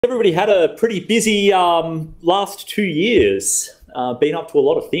Everybody had a pretty busy last 2 years, been up to a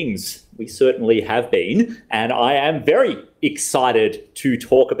lot of things. We certainly have been, and I am very excited to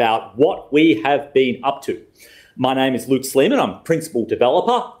talk about what we have been up to. My name is Sleeman. I'm Principal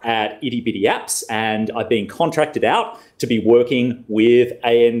Developer at Itty Bitty Apps, and I've been contracted out to be working with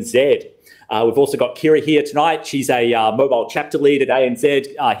ANZ. We've also got Kira here tonight. She's a mobile chapter lead at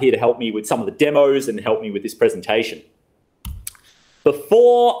ANZ, here to help me with some of the demos and help me with this presentation.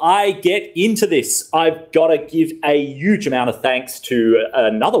 Before I get into this, I've got to give a huge amount of thanks to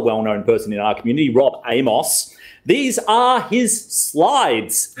another well-known person in our community, Rob Amos. These are his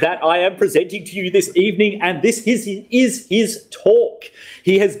slides that I am presenting to you this evening, and this is his talk.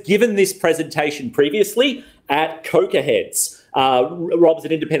 He has given this presentation previously at Cokerheads. Rob's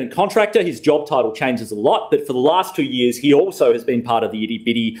an independent contractor. His job title changes a lot, but for the last 2 years, he also has been part of the Itty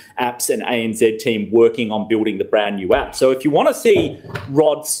Bitty Apps and ANZ team working on building the brand new app. So if you want to see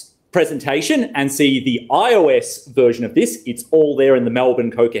Rod's presentation and see the iOS version of this, it's all there in the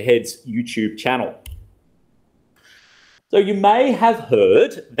Melbourne Cokerheads YouTube channel. So you may have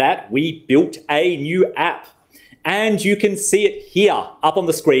heard that we built a new app. And you can see it here up on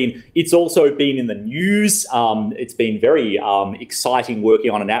the screen. It's also been in the news. It's been very exciting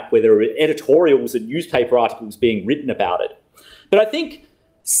working on an app where there are editorials and newspaper articles being written about it. But I think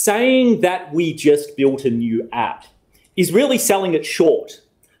saying that we just built a new app is really selling it short.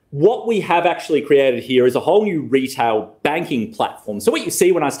 What we have actually created here is a whole new retail banking platform. So what you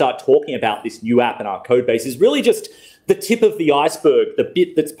see when I start talking about this new app and our code base is really just the tip of the iceberg, the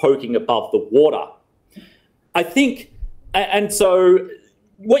bit that's poking above the water. I think, and so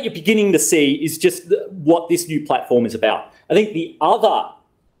what you're beginning to see is just what this new platform is about. I think the other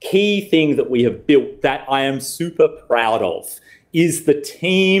key thing that we have built that I am super proud of is the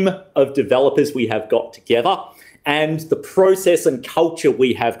team of developers we have got together and the process and culture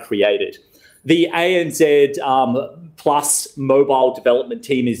we have created. The ANZ Plus mobile development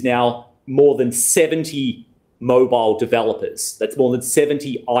team is now more than 70 mobile developers. That's more than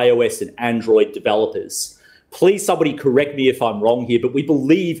 70 iOS and Android developers. Please, somebody correct me if I'm wrong here, but we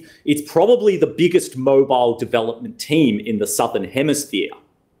believe it's probably the biggest mobile development team in the Southern Hemisphere.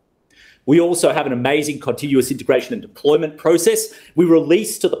 We also have an amazing continuous integration and deployment process. We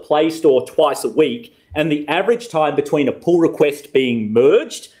release to the Play Store twice a week, and the average time between a pull request being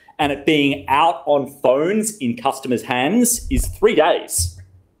merged and it being out on phones in customers' hands is 3 days.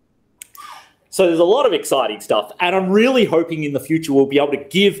 So there's a lot of exciting stuff, and I'm really hoping in the future we'll be able to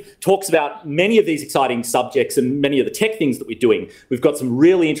give talks about many of these exciting subjects and many of the tech things that we're doing. We've got some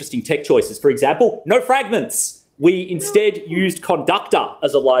really interesting tech choices. For example, no fragments. We instead used Conductor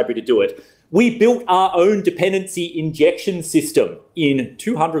as a library to do it. We built our own dependency injection system in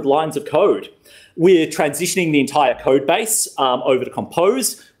 200 lines of code. We're transitioning the entire code base over to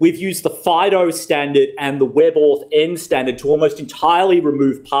Compose. We've used the FIDO standard and the WebAuthn standard to almost entirely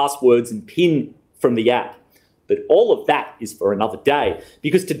remove passwords and PIN from the app. But all of that is for another day,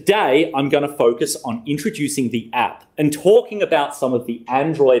 because today I'm going to focus on introducing the app and talking about some of the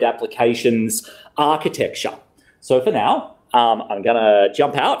Android applications architecture. So for now, I'm going to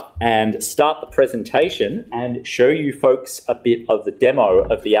jump out and start the presentation and show you folks a bit of the demo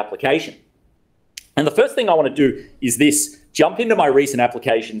of the application. And the first thing I want to do is this: jump into my recent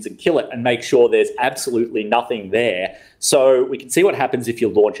applications and kill it and make sure there's absolutely nothing there, so we can see what happens if you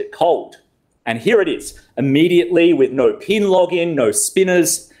launch it cold. And here it is, immediately with no PIN login, no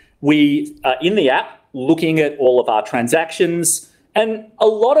spinners. We are in the app looking at all of our transactions, and a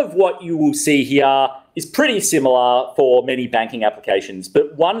lot of what you will see here is pretty similar for many banking applications.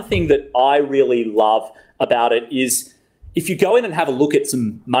 But one thing that I really love about it is if you go in and have a look at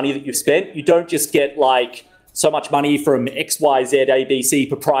some money that you've spent, you don't just get like so much money from XYZ, ABC,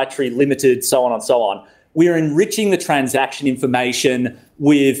 proprietary, limited, so on and so on. We're enriching the transaction information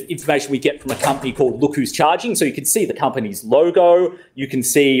with information we get from a company called Look Who's Charging. So you can see the company's logo, you can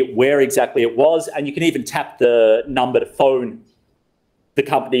see where exactly it was, and you can even tap the number to phone the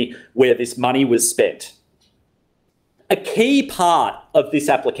company where this money was spent. A key part of this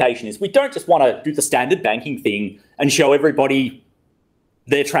application is we don't just want to do the standard banking thing and show everybody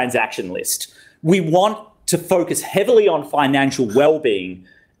their transaction list. We want to focus heavily on financial well-being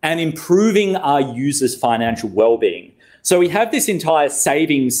and improving our users' financial well-being. So we have this entire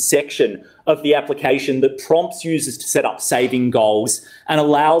savings section of the application that prompts users to set up saving goals and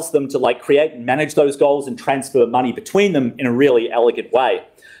allows them to create and manage those goals and transfer money between them in a really elegant way.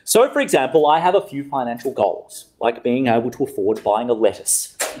 So, for example, I have a few financial goals, like being able to afford buying a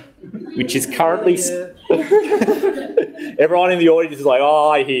lettuce, which is currently Everyone in the audience is like, oh,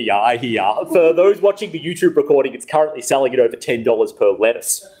 I hear ya, I hear ya. For those watching the YouTube recording, it's currently selling at over $10 per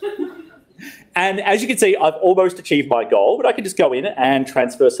lettuce. And as you can see, I've almost achieved my goal, but I can just go in and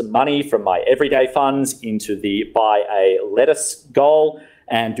transfer some money from my everyday funds into the buy a lettuce goal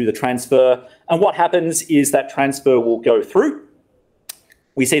and do the transfer. And what happens is that transfer will go through.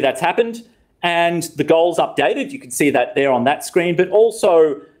 We see that's happened and the goal's updated. You can see that there on that screen, but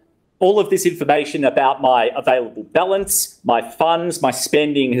also all of this information about my available balance, my funds, my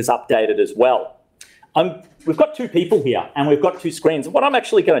spending has updated as well. We've got two people here and we've got two screens. What I'm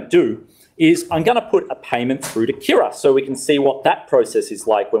actually going to do is I'm going to put a payment through to Kira so we can see what that process is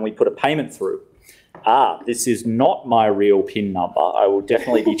like when we put a payment through. This is not my real PIN number. I will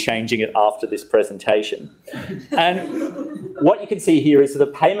definitely be changing it after this presentation. And what you can see here is that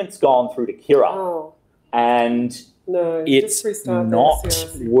the payment's gone through to Kira and it's not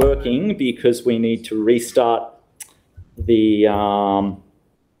working because we need to restart the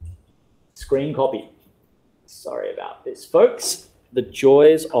screen copy. Sorry about this, folks. The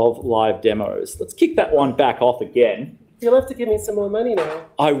joys of live demos. Let's kick that one back off again. You'll have to give me some more money now.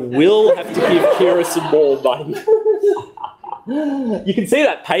 I will have to give Kira some more money. You can see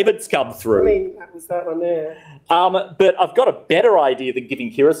that payment's come through. I mean, that was that one there. But I've got a better idea than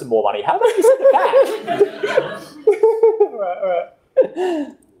giving Kira some more money. How about you send it back? All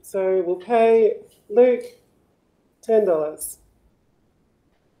right. So we'll pay Luke $10.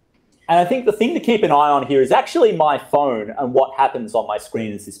 And I think the thing to keep an eye on here is actually my phone and what happens on my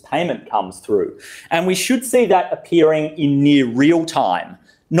screen as this payment comes through. And we should see that appearing in near real time.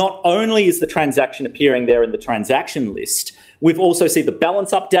 Not only is the transaction appearing there in the transaction list, we've also seen the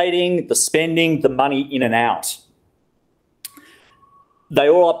balance updating, the spending, the money in and out. They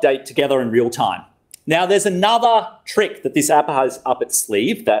all update together in real time. Now, there's another trick that this app has up its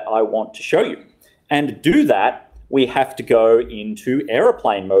sleeve that I want to show you. And to do that, we have to go into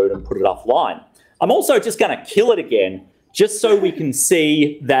aeroplane mode and put it offline. I'm also just going to kill it again, just so we can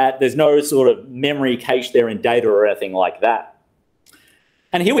see that there's no sort of memory cache there in data or anything like that.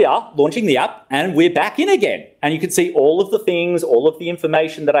 And here we are, launching the app, and we're back in again. And you can see all of the things, all of the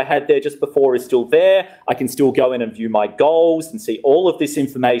information that I had there just before is still there. I can still go in and view my goals and see all of this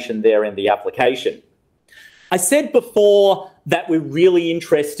information there in the application. I said before that we're really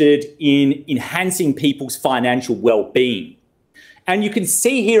interested in enhancing people's financial well-being. And you can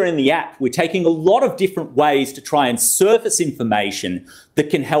see here in the app, we're taking a lot of different ways to try and surface information that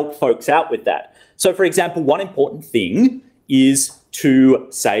can help folks out with that. So for example, one important thing is to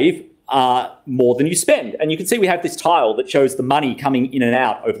save more than you spend. And you can see we have this tile that shows the money coming in and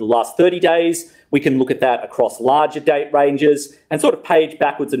out over the last 30 days. We can look at that across larger date ranges and sort of page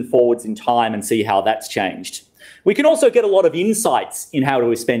backwards and forwards in time and see how that's changed. We can also get a lot of insights in how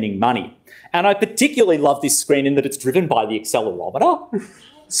we're spending money. And I particularly love this screen in that it's driven by the accelerometer.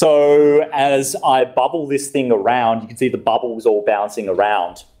 So as I bubble this thing around, you can see the bubbles all bouncing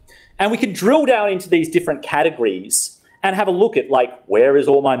around. And we can drill down into these different categories and have a look at, like, where is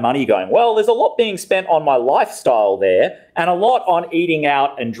all my money going? Well, there's a lot being spent on my lifestyle there and a lot on eating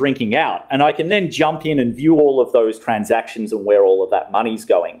out and drinking out. And I can then jump in and view all of those transactions and where all of that money's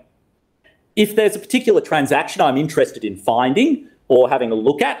going. If there's a particular transaction I'm interested in finding or having a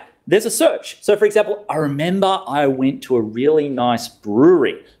look at, there's a search. So for example, I remember I went to a really nice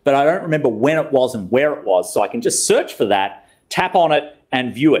brewery, but I don't remember when it was and where it was. So I can just search for that, tap on it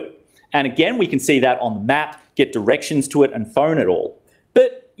and view it. And again, we can see that on the map, get directions to it and phone it all.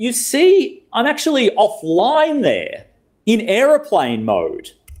 But you see, I'm actually offline there in aeroplane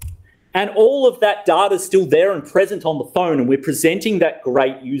mode. And all of that data is still there and present on the phone, and we're presenting that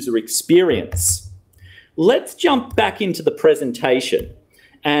great user experience. Let's jump back into the presentation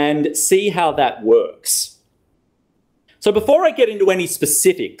and see how that works. So before I get into any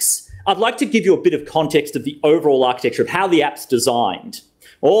specifics, I'd like to give you a bit of context of the overall architecture of how the app's designed.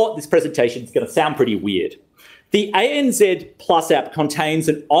 Or this presentation is going to sound pretty weird. The ANZ Plus app contains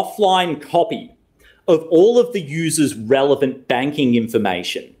an offline copy of all of the user's relevant banking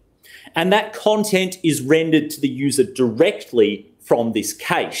information. And that content is rendered to the user directly from this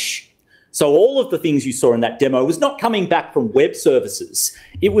cache. So all of the things you saw in that demo was not coming back from web services.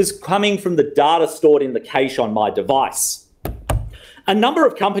 It was coming from the data stored in the cache on my device. A number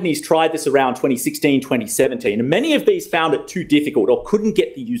of companies tried this around 2016, 2017, and many of these found it too difficult or couldn't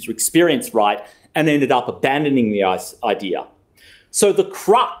get the user experience right and ended up abandoning the idea. So the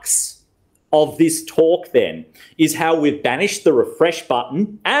crux of this talk then is how we've banished the refresh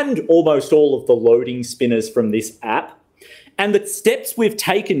button and almost all of the loading spinners from this app, and the steps we've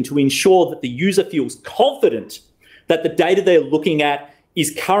taken to ensure that the user feels confident that the data they're looking at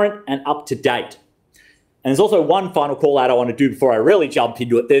is current and up to date. And there's also one final call out I want to do before I really jump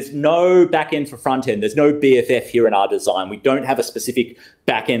into it. There's no backend for front end. There's no BFF here in our design. We don't have a specific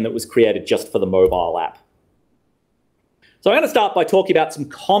backend that was created just for the mobile app. So I'm going to start by talking about some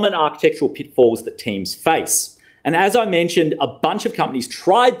common architectural pitfalls that teams face. And as I mentioned, a bunch of companies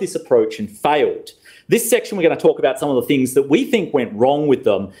tried this approach and failed. This section, we're going to talk about some of the things that we think went wrong with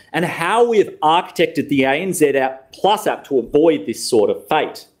them and how we have architected the ANZ Plus app to avoid this sort of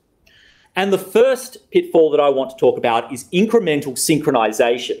fate. And the first pitfall that I want to talk about is incremental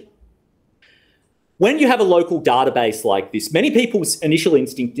synchronization. When you have a local database like this, many people's initial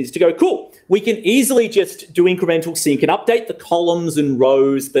instinct is to go, cool, we can easily just do incremental sync and update the columns and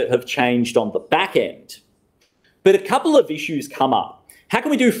rows that have changed on the back end. But a couple of issues come up. How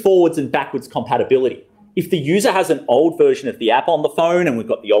can we do forwards and backwards compatibility? If the user has an old version of the app on the phone and we've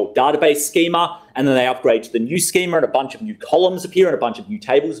got the old database schema and then they upgrade to the new schema and a bunch of new columns appear and a bunch of new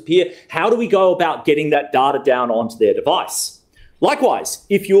tables appear, how do we go about getting that data down onto their device? Likewise,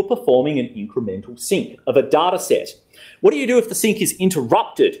 if you're performing an incremental sync of a data set, what do you do if the sync is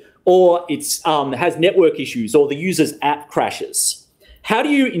interrupted or it has network issues or the user's app crashes? How do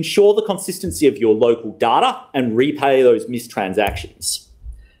you ensure the consistency of your local data and repay those missed transactions?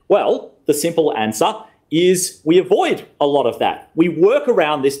 Well, the simple answer is we avoid a lot of that. We work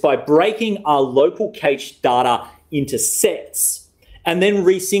around this by breaking our local cache data into sets and then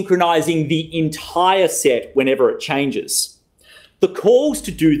resynchronizing the entire set whenever it changes. The calls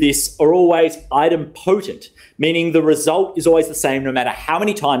to do this are always idempotent, meaning the result is always the same no matter how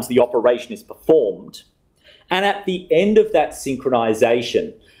many times the operation is performed. And at the end of that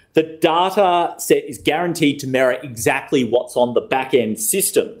synchronization, the data set is guaranteed to mirror exactly what's on the back-end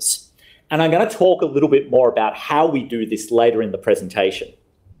systems. And I'm going to talk a little bit more about how we do this later in the presentation.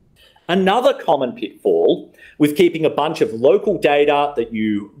 Another common pitfall with keeping a bunch of local data that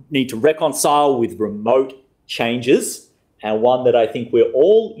you need to reconcile with remote changes, and one that I think we're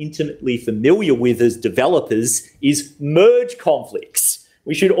all intimately familiar with as developers, is merge conflicts.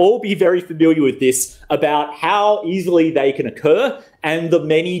 We should all be very familiar with this about how easily they can occur and the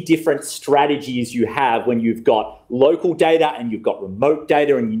many different strategies you have when you've got local data and you've got remote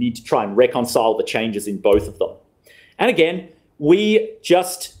data and you need to try and reconcile the changes in both of them. And again, we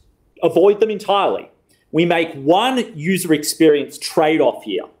just avoid them entirely. We make one user experience trade-off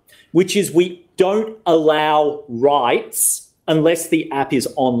here, which is we don't allow writes unless the app is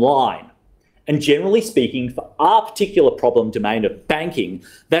online. And generally speaking, for our particular problem domain of banking,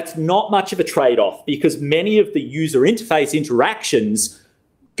 that's not much of a trade-off because many of the user interface interactions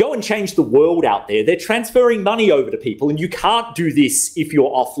go and change the world out there. They're transferring money over to people, and you can't do this if you're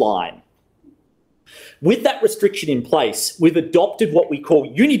offline. With that restriction in place, we've adopted what we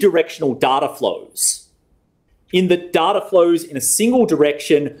call unidirectional data flows. In the data flows in a single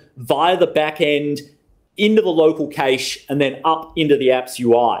direction via the back end, into the local cache, and then up into the app's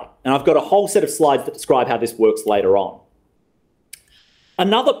UI. And I've got a whole set of slides that describe how this works later on.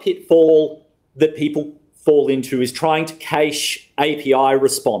 Another pitfall that people fall into is trying to cache API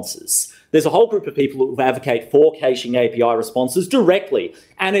responses. There's a whole group of people who advocate for caching API responses directly,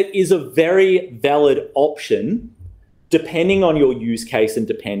 and it is a very valid option depending on your use case and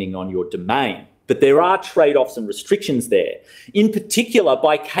depending on your domain. But there are trade-offs and restrictions there. In particular,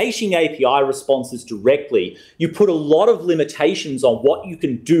 by caching API responses directly, you put a lot of limitations on what you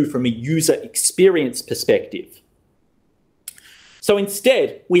can do from a user experience perspective. So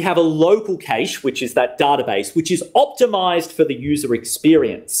instead, we have a local cache, which is that database, which is optimized for the user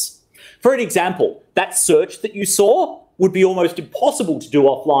experience. For an example, that search that you saw would be almost impossible to do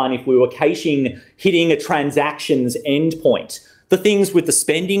offline if we were caching hitting a transactions endpoint. The things with the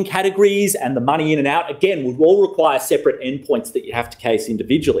spending categories and the money in and out, again, would all require separate endpoints that you have to cache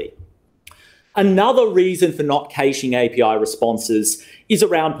individually. Another reason for not caching API responses is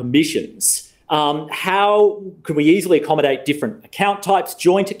around permissions. How can we easily accommodate different account types,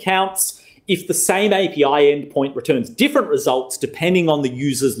 joint accounts, if the same API endpoint returns different results depending on the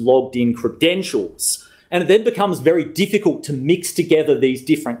user's logged in credentials? And it then becomes very difficult to mix together these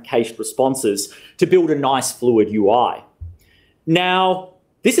different cached responses to build a nice fluid UI. Now,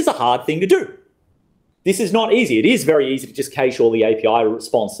 this is a hard thing to do. This is not easy. It is very easy to just cache all the API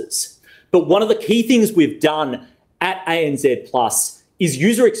responses. But one of the key things we've done at ANZ Plus is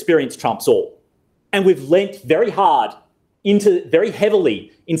user experience trumps all. And we've leant very heavily into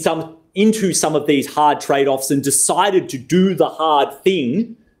some of these hard trade-offs and decided to do the hard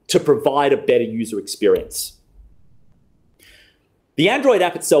thing to provide a better user experience. The Android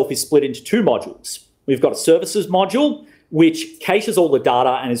app itself is split into two modules. We've got a services module, which caches all the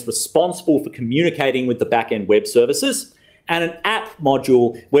data and is responsible for communicating with the back-end web services, and an app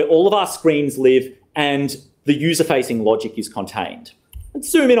module where all of our screens live and the user-facing logic is contained. Let's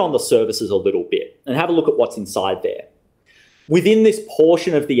zoom in on the services a little bit and have a look at what's inside there. Within this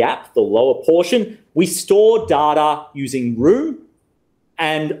portion of the app, the lower portion, we store data using Room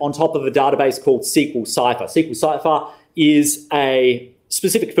and on top of a database called SQL Cypher. SQL Cypher is a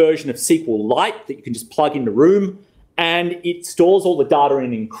specific version of SQLite that you can just plug into Room, and it stores all the data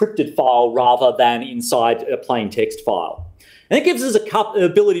in an encrypted file rather than inside a plain text file. And it gives us the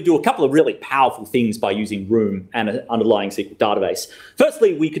ability to do a couple of really powerful things by using Room and an underlying SQL database.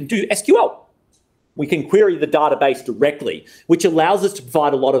 Firstly, we can do SQL. We can query the database directly, which allows us to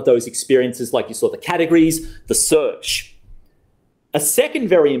provide a lot of those experiences like you saw, the categories, the search. A second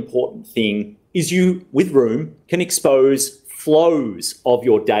very important thing is you, with Room, can expose flows of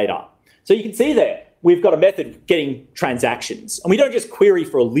your data. So you can see there, we've got a method of getting transactions. And we don't just query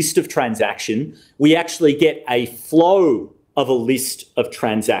for a list of transaction, we actually get a flow of a list of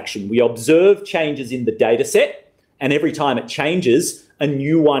transaction. We observe changes in the data set, and every time it changes, a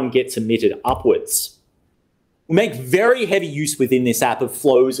new one gets emitted upwards. We make very heavy use within this app of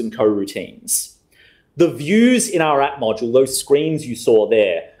flows and coroutines. The views in our app module, those screens you saw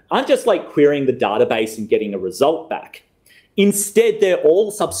there, aren't just like querying the database and getting a result back. Instead, they're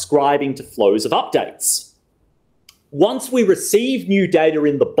all subscribing to flows of updates. Once we receive new data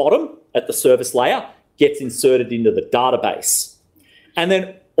in the bottom at the service layer, gets inserted into the database. And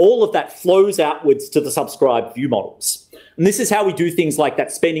then all of that flows outwards to the subscribed view models. And this is how we do things like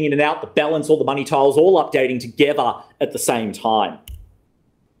that spending in and out, the balance, all the money tiles, all updating together at the same time.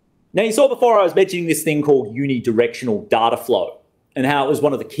 Now, you saw before I was mentioning this thing called unidirectional data flow and how it was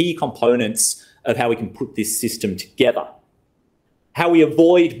one of the key components of how we can put this system together. How we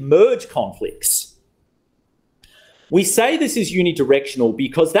avoid merge conflicts. We say this is unidirectional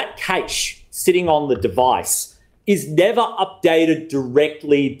because that cache sitting on the device is never updated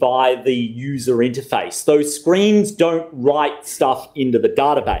directly by the user interface. Those screens don't write stuff into the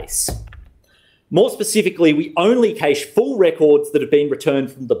database. More specifically, we only cache full records that have been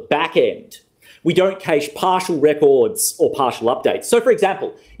returned from the back end. We don't cache partial records or partial updates. So for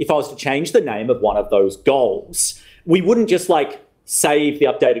example, if I was to change the name of one of those goals, we wouldn't just like save the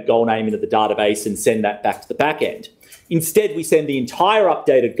updated goal name into the database and send that back to the back end. Instead, we send the entire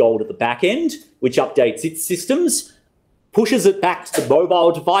updated goal to the back end, which updates its systems, pushes it back to the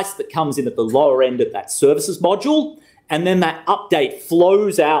mobile device that comes in at the lower end of that services module, and then that update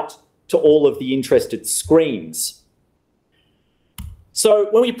flows out to all of the interested screens. So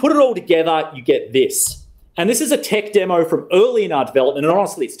when we put it all together, you get this. And this is a tech demo from early in our development, and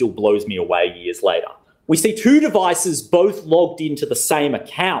honestly, it still blows me away years later. We see two devices both logged into the same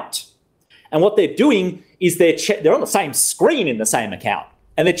account. And what they're doing is they're on the same screen in the same account,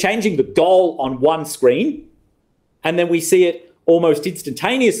 and they're changing the goal on one screen, and then we see it almost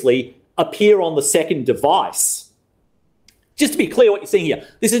instantaneously appear on the second device. Just to be clear what you're seeing here,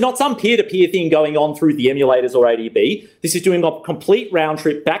 this is not some peer-to-peer thing going on through the emulators or ADB. This is doing a complete round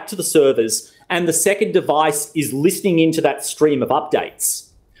trip back to the servers, and the second device is listening into that stream of updates.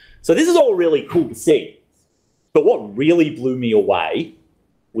 So this is all really cool to see. But what really blew me away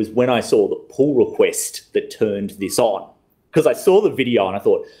was when I saw the pull request that turned this on. Because I saw the video and I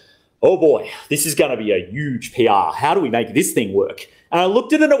thought, oh boy, this is going to be a huge PR. How do we make this thing work? And I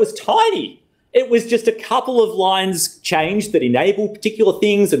looked at it and it was tiny. It was just a couple of lines changed that enabled particular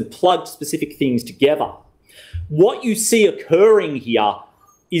things and plugged specific things together. What you see occurring here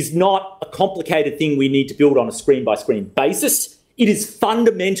is not a complicated thing we need to build on a screen-by-screen basis. It is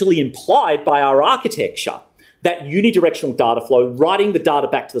fundamentally implied by our architecture. That unidirectional data flow, writing the data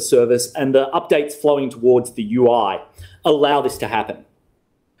back to the service and the updates flowing towards the UI allow this to happen.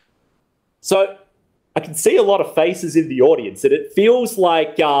 So I can see a lot of faces in the audience, and it feels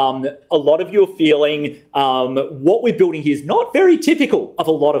like a lot of you are feeling what we're building here is not very typical of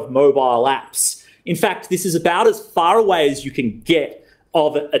a lot of mobile apps. In fact, this is about as far away as you can get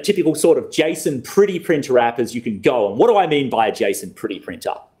of a typical sort of JSON pretty printer app as you can go. And what do I mean by a JSON pretty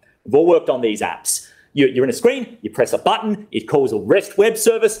printer? We've all worked on these apps. You're in a screen, you press a button, it calls a REST web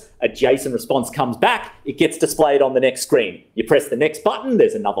service, a JSON response comes back, it gets displayed on the next screen. You press the next button,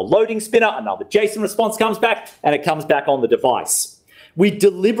 there's another loading spinner, another JSON response comes back, and it comes back on the device. We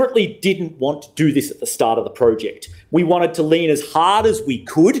deliberately didn't want to do this at the start of the project. We wanted to lean as hard as we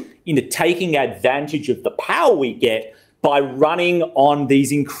could into taking advantage of the power we get by running on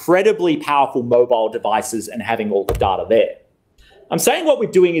these incredibly powerful mobile devices and having all the data there. I'm saying what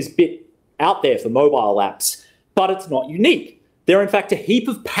we're doing is a bit out there for mobile apps, but it's not unique. There are in fact a heap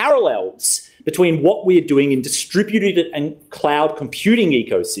of parallels between what we're doing in distributed and cloud computing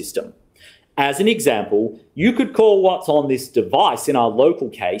ecosystem. As an example, you could call what's on this device in our local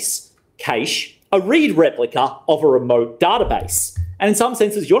case, cache, a read replica of a remote database. And in some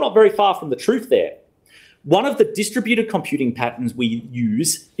senses, you're not very far from the truth there. One of the distributed computing patterns we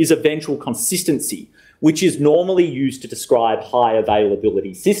use is eventual consistency, which is normally used to describe high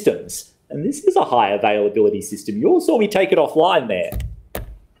availability systems. And this is a high availability system. You all saw me take it offline there.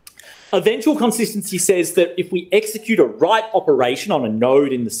 Eventual consistency says that if we execute a write operation on a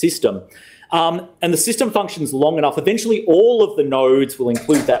node in the system, and the system functions long enough, eventually all of the nodes will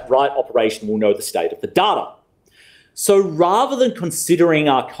include that write operation, will know the state of the data. So rather than considering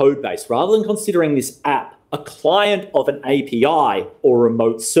our code base, rather than considering this app a client of an API or a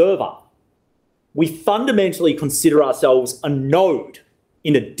remote server, we fundamentally consider ourselves a node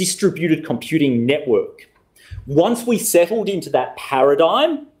in a distributed computing network. Once we settled into that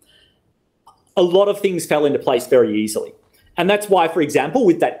paradigm, a lot of things fell into place very easily. And that's why, for example,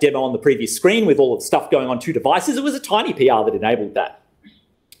 with that demo on the previous screen, with all of the stuff going on 2 devices, it was a tiny PR that enabled that.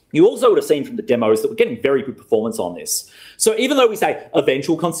 You also would have seen from the demos that we're getting very good performance on this. So even though we say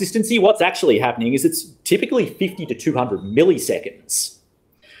eventual consistency, what's actually happening is it's typically 50 to 200 milliseconds.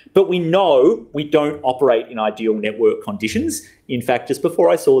 But we know we don't operate in ideal network conditions. In fact, just before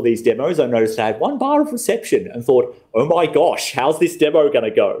I saw these demos, I noticed I had 1 bar of reception and thought, oh my gosh, how's this demo going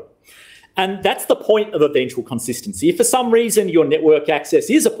to go? And that's the point of eventual consistency. If for some reason your network access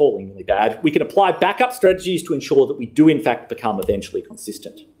is appallingly bad, we can apply backup strategies to ensure that we do in fact become eventually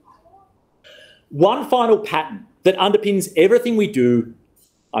consistent. One final pattern that underpins everything we do,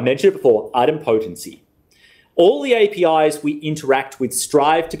 I mentioned it before, idempotency. All the APIs we interact with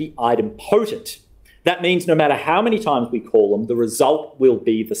strive to be idempotent. That means no matter how many times we call them, the result will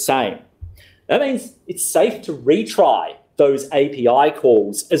be the same. That means it's safe to retry those API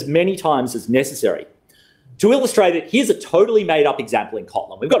calls as many times as necessary. To illustrate it, here's a totally made up example in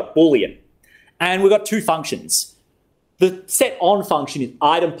Kotlin. We've got a Boolean and we've got 2 functions. The setOn function is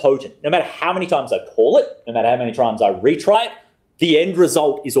idempotent. No matter how many times I call it, no matter how many times I retry it, the end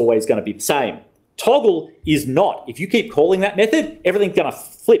result is always going to be the same. Toggle is not. If you keep calling that method, everything's going to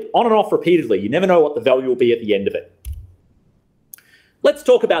flip on and off repeatedly. You never know what the value will be at the end of it. Let's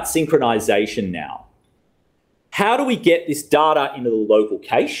talk about synchronization now. How do we get this data into the local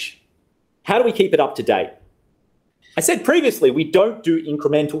cache? How do we keep it up to date? I said previously, we don't do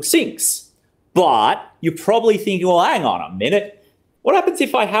incremental syncs, but you're probably thinking, well, hang on a minute. What happens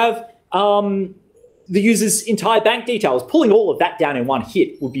if I have the user's entire bank details? Pulling all of that down in one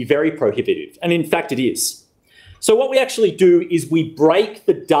hit would be very prohibitive. And in fact, it is. So what we actually do is we break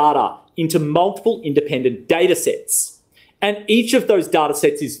the data into multiple independent data sets. And each of those data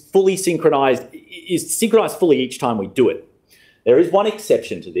sets is synchronized fully each time we do it. There is one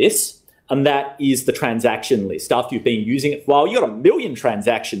exception to this, and that is the transaction list. After you've been using it for a while, you've got 1 million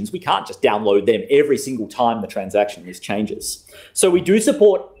transactions. We can't just download them every single time the transaction list changes. So we do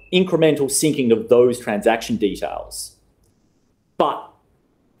support incremental syncing of those transaction details. But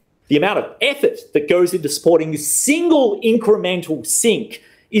the amount of effort that goes into supporting this single incremental sync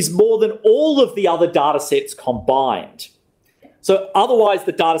is more than all of the other data sets combined. So otherwise,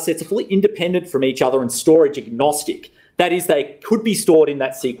 the data sets are fully independent from each other and storage agnostic. That is, they could be stored in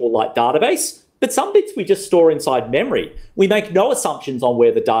that SQL-like database, but some bits we just store inside memory. We make no assumptions on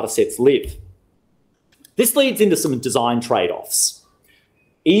where the data sets live. This leads into some design trade-offs.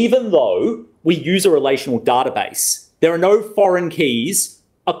 Even though we use a relational database, there are no foreign keys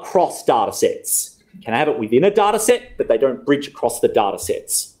across data sets. You can have it within a data set, but they don't bridge across the data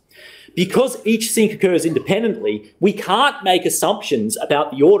sets. Because each sync occurs independently, we can't make assumptions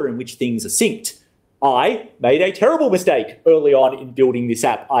about the order in which things are synced. I made a terrible mistake early on in building this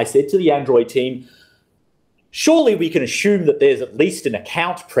app. I said to the Android team, surely we can assume that there's at least an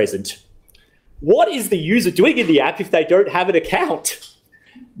account present. What is the user doing in the app if they don't have an account?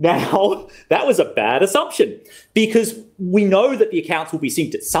 Now, that was a bad assumption because we know that the accounts will be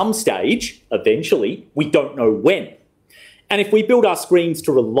synced at some stage, eventually. We don't know when. And if we build our screens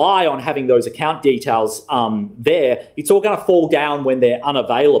to rely on having those account details there, it's all going to fall down when they're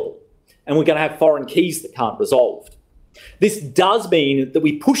unavailable. And we're going to have foreign keys that can't resolve. This does mean that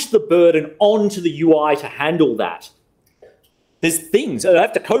we push the burden onto the UI to handle that. There's things that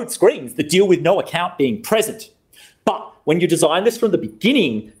have to code screens that deal with no account being present. But when you design this from the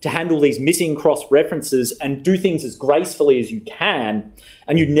beginning to handle these missing cross-references and do things as gracefully as you can,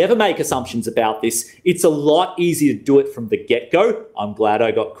 and you never make assumptions about this, it's a lot easier to do it from the get-go. I'm glad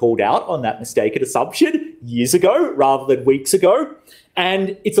I got called out on that mistaken assumption years ago rather than weeks ago.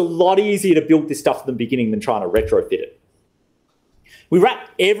 And it's a lot easier to build this stuff from the beginning than trying to retrofit it. We wrap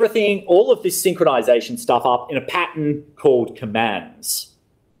everything, all of this synchronization stuff up in a pattern called commands.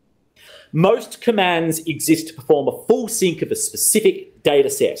 Most commands exist to perform a full sync of a specific data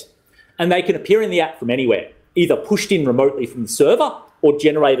set. and they can appear in the app from anywhere, either pushed in remotely from the server or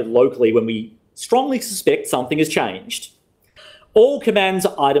generated locally when we strongly suspect something has changed. All commands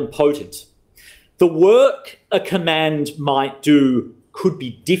are idempotent. The work a command might do could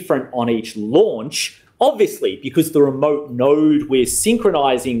be different on each launch, obviously, because the remote node we're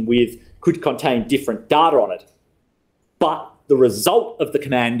synchronizing with could contain different data on it. But the result of the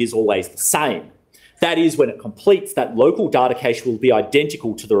command is always the same. That is, when it completes, that local data cache will be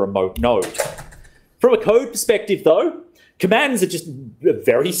identical to the remote node. From a code perspective, though, commands are just a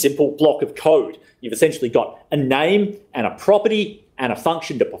very simple block of code. You've essentially got a name and a property and a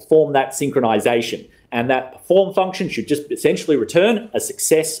function to perform that synchronization. And that perform function should just essentially return a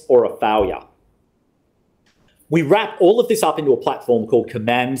success or a failure. We wrap all of this up into a platform called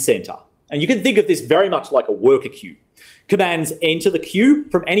Command Center. And you can think of this very much like a worker queue. Commands enter the queue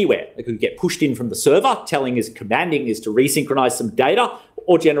from anywhere. They could get pushed in from the server, commanding is to resynchronize some data,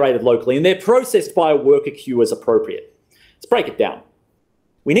 or generated locally, and they're processed by a worker queue as appropriate. Let's break it down.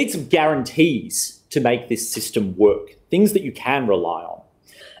 We need some guarantees to make this system work, things that you can rely on.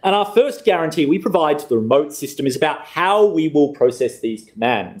 And our first guarantee we provide to the remote system is about how we will process these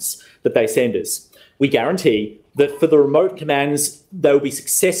commands that they send us. We guarantee that for the remote commands, they will be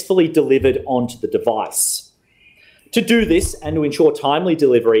successfully delivered onto the device. To do this and to ensure timely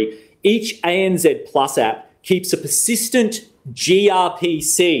delivery, each ANZ Plus app keeps a persistent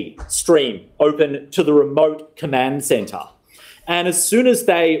gRPC stream open to the remote command center. And as soon as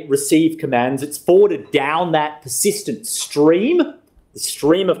they receive commands, it's forwarded down that persistent stream, the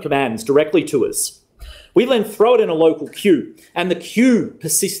stream of commands directly to us. We then throw it in a local queue, and the queue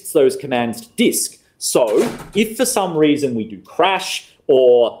persists those commands to disk. So if for some reason we do crash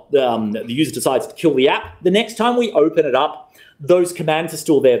or the user decides to kill the app, the next time we open it up, those commands are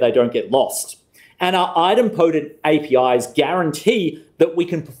still there, they don't get lost. And our idempotent APIs guarantee that we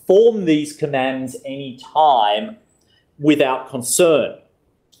can perform these commands anytime without concern.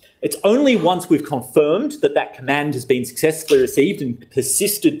 It's only once we've confirmed that that command has been successfully received and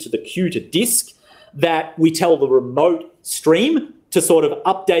persisted to the queue to disk that we tell the remote stream to sort of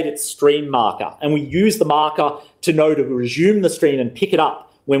update its stream marker. And we use the marker to know to resume the stream and pick it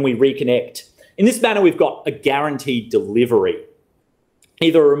up when we reconnect. In this manner, we've got a guaranteed delivery.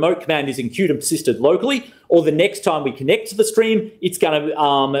 Either a remote command is enqueued and persisted locally, or the next time we connect to the stream, it's going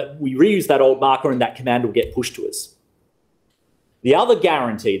to we reuse that old marker and that command will get pushed to us. The other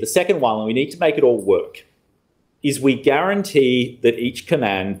guarantee, the second one, and we need to make it all work, is we guarantee that each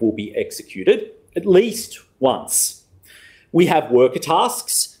command will be executed at least once. We have worker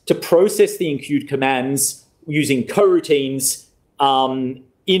tasks to process the enqueued commands using coroutines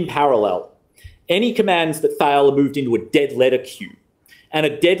in parallel. Any commands that fail are moved into a dead letter queue. And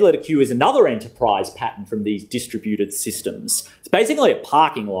a dead letter queue is another enterprise pattern from these distributed systems. It's basically a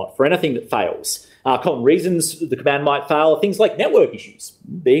parking lot for anything that fails. Common reasons the command might fail are things like network issues,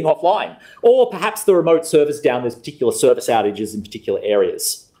 being offline, or perhaps the remote server's down, there's particular service outages in particular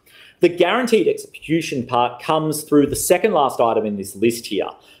areas. The guaranteed execution part comes through the second last item in this list here.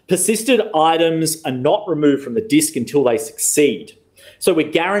 Persisted items are not removed from the disk until they succeed. So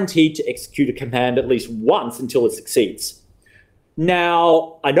we're guaranteed to execute a command at least once until it succeeds.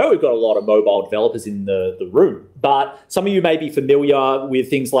 Now, I know we've got a lot of mobile developers in the room, but some of you may be familiar with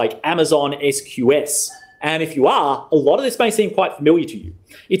things like Amazon SQS. And if you are, a lot of this may seem quite familiar to you.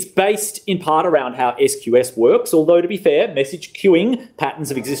 It's based in part around how SQS works, although to be fair, message queuing patterns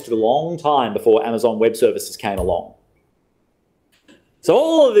have existed a long time before Amazon Web Services came along. So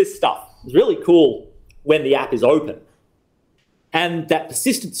all of this stuff is really cool when the app is open. And that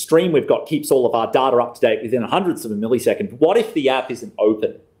persistent stream we've got keeps all of our data up to date within hundredths of a millisecond. What if the app isn't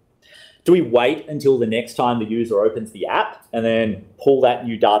open? Do we wait until the next time the user opens the app and then pull that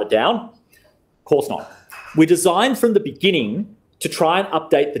new data down? Of course not. We're designed from the beginning to try and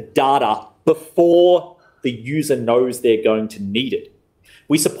update the data before the user knows they're going to need it.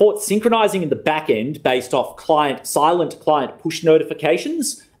 We support synchronizing in the back end based off silent client push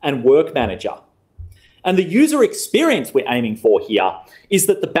notifications and Work Manager. And the user experience we're aiming for here is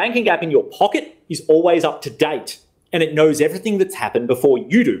that the banking app in your pocket is always up to date and it knows everything that's happened before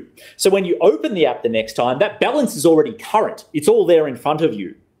you do. So when you open the app the next time, that balance is already current. It's all there in front of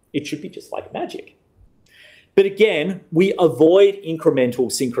you. It should be just like magic. But again, we avoid incremental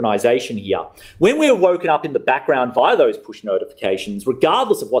synchronization here. When we're woken up in the background via those push notifications,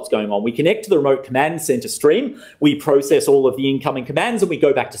 regardless of what's going on, we connect to the remote command center stream, we process all of the incoming commands, and we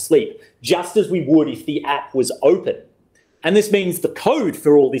go back to sleep, just as we would if the app was open. And this means the code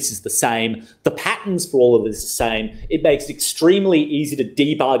for all this is the same, the patterns for all of this is the same. It makes it extremely easy to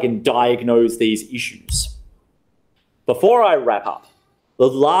debug and diagnose these issues. Before I wrap up, The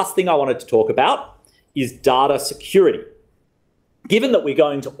last thing I wanted to talk about is data security. Given that we're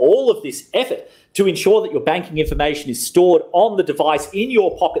going to all of this effort to ensure that your banking information is stored on the device in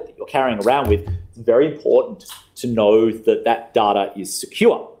your pocket that you're carrying around with, it's very important to know that that data is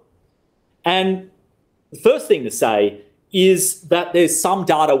secure. And the first thing to say is that there's some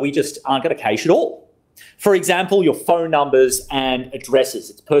data we just aren't going to cache at all. For example, your phone numbers and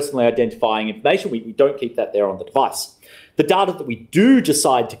addresses. It's personally identifying information. We don't keep that there on the device. The data that we do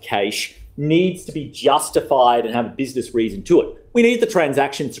decide to cache needs to be justified and have a business reason to it. We need the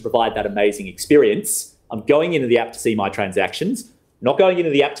transactions to provide that amazing experience. I'm going into the app to see my transactions, not going into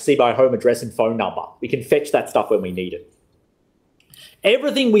the app to see my home address and phone number. We can fetch that stuff when we need it.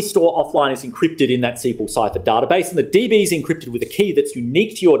 Everything we store offline is encrypted in that SQL Cipher database, and the DB is encrypted with a key that's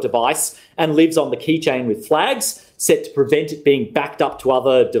unique to your device and lives on the keychain with flags set to prevent it being backed up to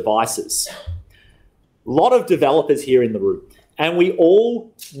other devices. A lot of developers here in the room, and we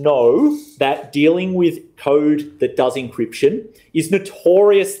all know that dealing with code that does encryption is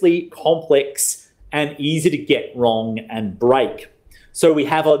notoriously complex and easy to get wrong and break. So we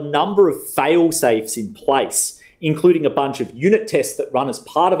have a number of fail-safes in place, including a bunch of unit tests that run as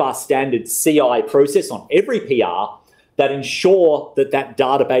part of our standard CI process on every PR that ensure that that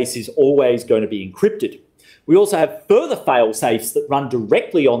database is always going to be encrypted. We also have further fail-safes that run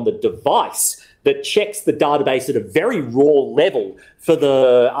directly on the device that checks the database at a very raw level for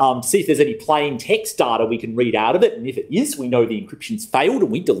the see if there's any plain text data we can read out of it. And if it is, we know the encryption's failed and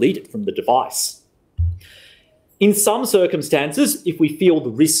we delete it from the device. In some circumstances, if we feel the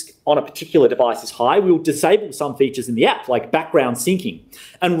risk on a particular device is high, we'll disable some features in the app, like background syncing,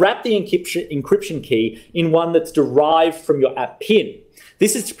 and wrap the encryption key in one that's derived from your app PIN.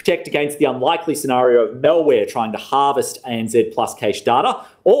 This is to protect against the unlikely scenario of malware trying to harvest ANZ Plus cache data,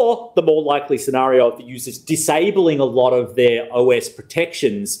 or the more likely scenario of the users disabling a lot of their OS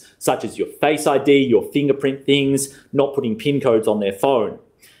protections, such as your Face ID, your fingerprint things, not putting PIN codes on their phone.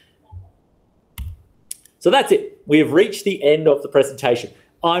 So that's it. We have reached the end of the presentation.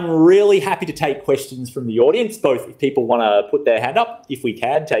 I'm really happy to take questions from the audience, both if people want to put their hand up, if we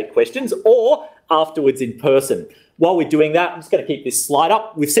can take questions, or afterwards in person. While we're doing that, I'm just going to keep this slide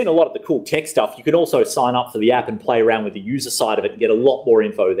up. We've seen a lot of the cool tech stuff. You can also sign up for the app and play around with the user side of it and get a lot more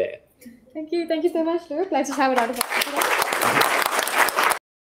info there. Thank you so much, Luke. Let's just have a round of applause.